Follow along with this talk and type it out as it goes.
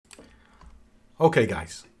Okay,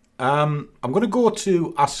 guys, I'm going to go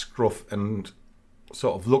to Ask Scruff and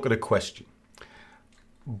sort of look at a question.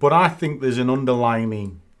 But I think there's an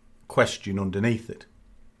underlying question underneath it.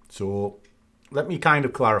 So let me kind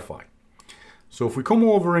of clarify. So if we come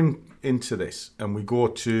over into this and we go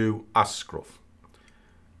to Ask Scruff.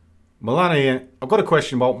 Melania, I've got a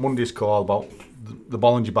question about Monday's call about the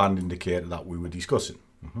Bollinger Band indicator that we were discussing.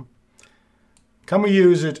 Can we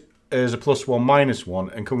use it as a +1, -1,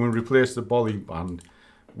 and can we replace the Bollinger Band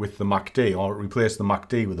with the MACD, or replace the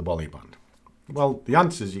MACD with the Bollinger Band? Well, the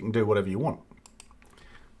answer is you can do whatever you want.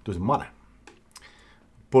 Doesn't matter.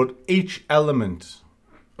 But each element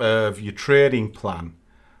of your trading plan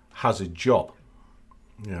has a job.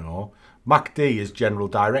 You know, MACD is general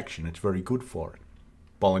direction. It's very good for it.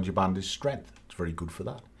 Bollinger Band is strength. It's very good for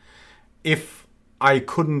that. If I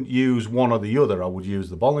couldn't use one or the other, I would use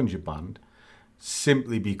the Bollinger Band,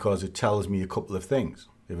 simply because it tells me a couple of things.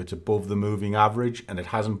 If it's above the moving average and it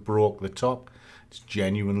hasn't broke the top, it's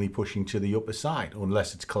genuinely pushing to the upper side,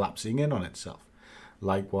 unless it's collapsing in on itself.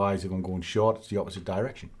 Likewise, if I'm going short, it's the opposite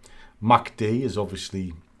direction. MACD is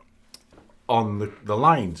obviously on the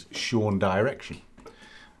lines, shown direction.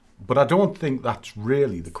 But I don't think that's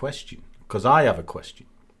really the question, because I have a question.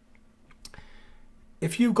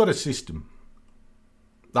 If you've got a system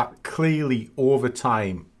that clearly over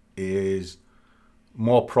time is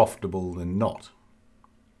more profitable than not,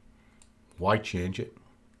 why change it?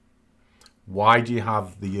 Why do you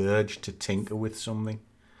have the urge to tinker with something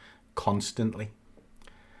constantly?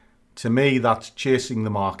 To me, that's chasing the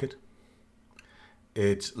market.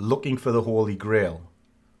 It's looking for the Holy Grail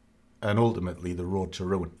and ultimately the road to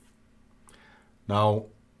ruin. Now,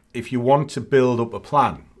 if you want to build up a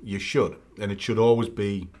plan, you should, and it should always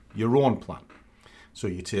be your own plan. So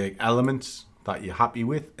you take elements that you're happy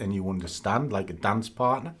with and you understand, like a dance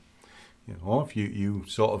partner. You know, if you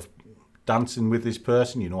sort of dancing with this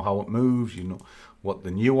person, you know how it moves, you know what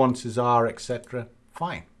the nuances are, etc.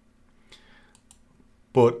 Fine.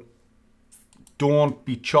 But don't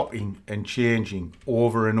be chopping and changing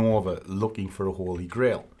over and over looking for a Holy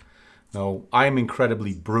Grail. Now, I'm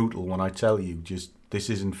incredibly brutal when I tell you just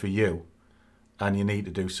this isn't for you and you need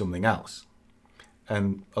to do something else.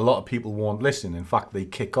 And a lot of people won't listen. In fact, they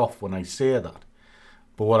kick off when I say that.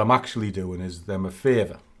 But what I'm actually doing is them a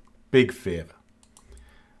favour, big favour.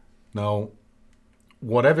 Now,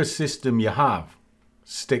 whatever system you have,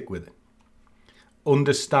 stick with it.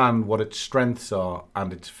 Understand what its strengths are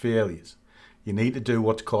and its failures. You need to do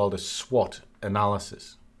what's called a SWOT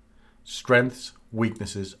analysis. Strengths,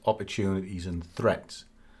 weaknesses, opportunities, and threats.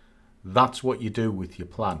 That's what you do with your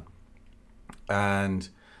plan. And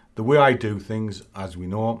the way I do things, as we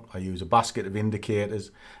know, I use a basket of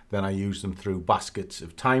indicators, then I use them through baskets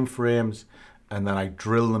of time frames, and then I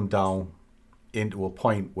drill them down into a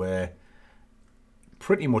point where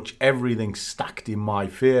pretty much everything's stacked in my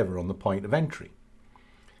favour on the point of entry.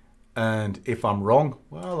 And if I'm wrong,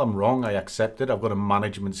 well, I'm wrong, I accept it. I've got a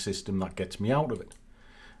management system that gets me out of it.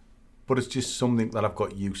 But it's just something that I've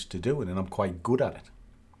got used to doing, and I'm quite good at it.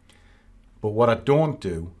 But what I don't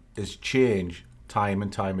do is change time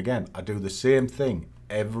and time again. I do the same thing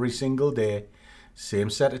every single day, same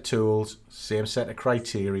set of tools, same set of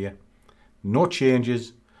criteria, no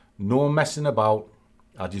changes, no messing about.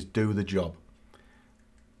 I just do the job.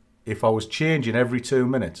 If I was changing every 2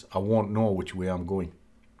 minutes, I won't know which way I'm going.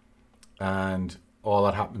 And all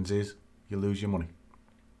that happens is you lose your money.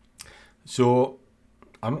 So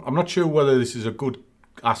I'm not sure whether this is a good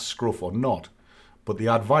Ask Scruff or not, but the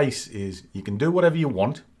advice is you can do whatever you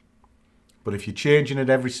want, but if you're changing it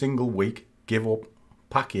every single week, give up,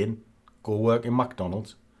 pack in, go work in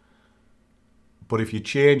McDonald's. But if you're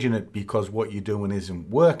changing it because what you're doing isn't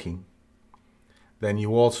working, then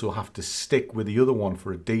you also have to stick with the other one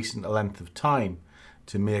for a decent length of time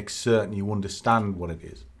to make certain you understand what it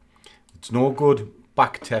is. It's no good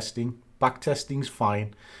back testing. Back testing's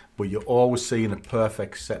fine, but you're always seeing a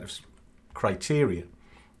perfect set of criteria.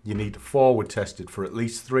 You need to forward test it for at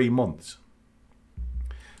least 3 months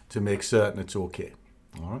to make certain it's okay.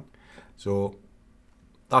 All right. So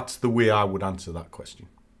that's the way I would answer that question.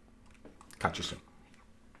 Catch you soon.